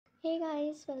Hey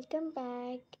guys, welcome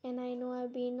back. And I know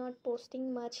I've been not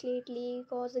posting much lately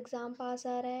cause exam pass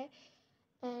आ रहा है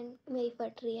and मेरी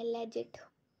फट रही है लेजिट।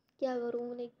 क्या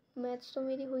करूँ, लाइक मैथ्स तो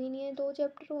मेरी हुई नहीं है, 2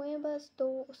 चैप्टर हुए हैं बस, तो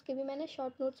उसके भी मैंने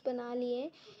शॉर्ट नोट्स बना लिए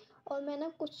हैं। और मैं ना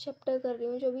कुछ चैप्टर कर रही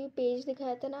हूँ, जो भी पेज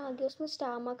दिखाया था ना आगे उसमें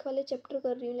स्टार मार्क वाले चैप्टर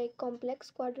कर रही हूँ, लाइक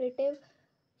कॉम्प्लेक्स क्वाड्रेटिव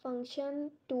फंक्शन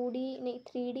 2D नहीं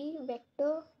 3D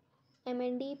vector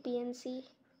MND PNC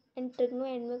and trigno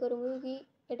and में करूँगी क्योंकि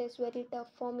it is very tough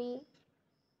for me.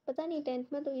 पता नहीं,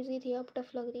 10th में तो इजी थी, अब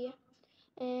टफ लग रही है।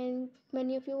 And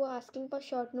many of you were asking for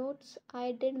short notes. I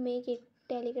did make a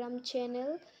telegram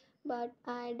channel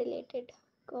but I deleted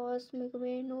cause मेरे को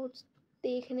मेरे नोट्स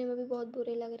देखने में भी बहुत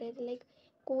बुरे लग रहे थे, लाइक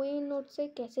कोई नोट से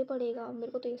कैसे पढ़ेगा,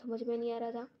 मेरे को तो ये समझ में नहीं आ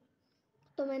रहा था।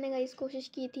 तो मैंने गाइस कोशिश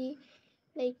की थी,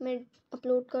 लाइक मैं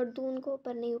अपलोड कर दूँ उनको,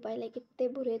 पर नहीं हो पाया, लाइक इतने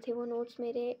बुरे थे वो नोट्स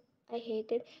मेरे। I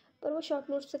hated. पर वो शॉर्ट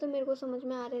नोट्स थे तो मेरे को समझ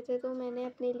में आ रहे थे, तो मैंने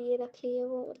अपने लिए रख लिए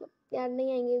वो, मतलब याद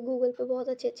नहीं आएंगे, गूगल पे बहुत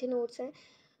अच्छे अच्छे नोट्स हैं,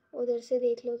 उधर से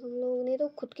देख लो। तुम लोगों ने तो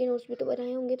खुद के नोट्स भी तो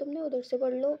बनाए होंगे, तुमने उधर से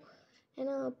पढ़ लो, है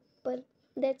ना। पर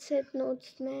दैट्स इट,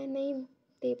 नोट्स मैं नहीं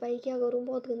दे पाई, क्या करूँ,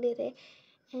 बहुत गंदे थे।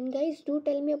 And guys do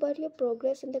tell me about your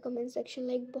progress in the comment section.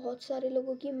 Like बहुत सारे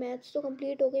लोगों की मैथ्स तो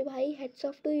कंप्लीट हो गई भाई, heads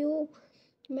of to you.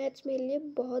 Maths मेरे लिए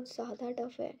बहुत ज़्यादा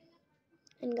टफ है।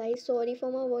 And guys sorry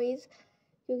for my voice,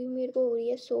 क्योंकि मेरे को हो रही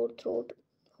है सोर थ्रोट,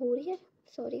 हो रही है।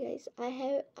 Sorry guys,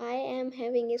 I am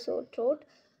having a sore throat,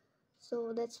 so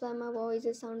that's why my voice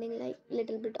is sounding like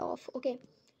little bit off. Okay,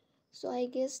 so I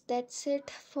guess that's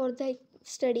it for the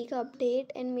study का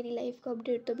अपडेट। एंड मेरी life का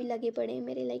update तो भी लगे पड़े हैं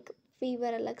मेरे, like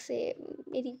fever अलग से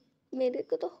मेरे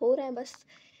को तो हो रहा है बस।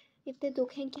 इतने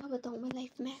दुख हैं, क्या बताऊँ मैं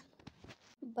लाइफ में।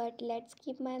 But let's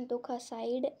keep my dukh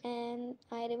aside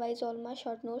and I revise all my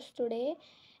short notes today,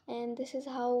 and this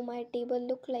is how my table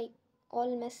look like,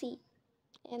 all messy.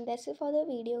 And that's it for the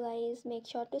video guys.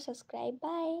 Make sure to subscribe.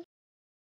 Bye.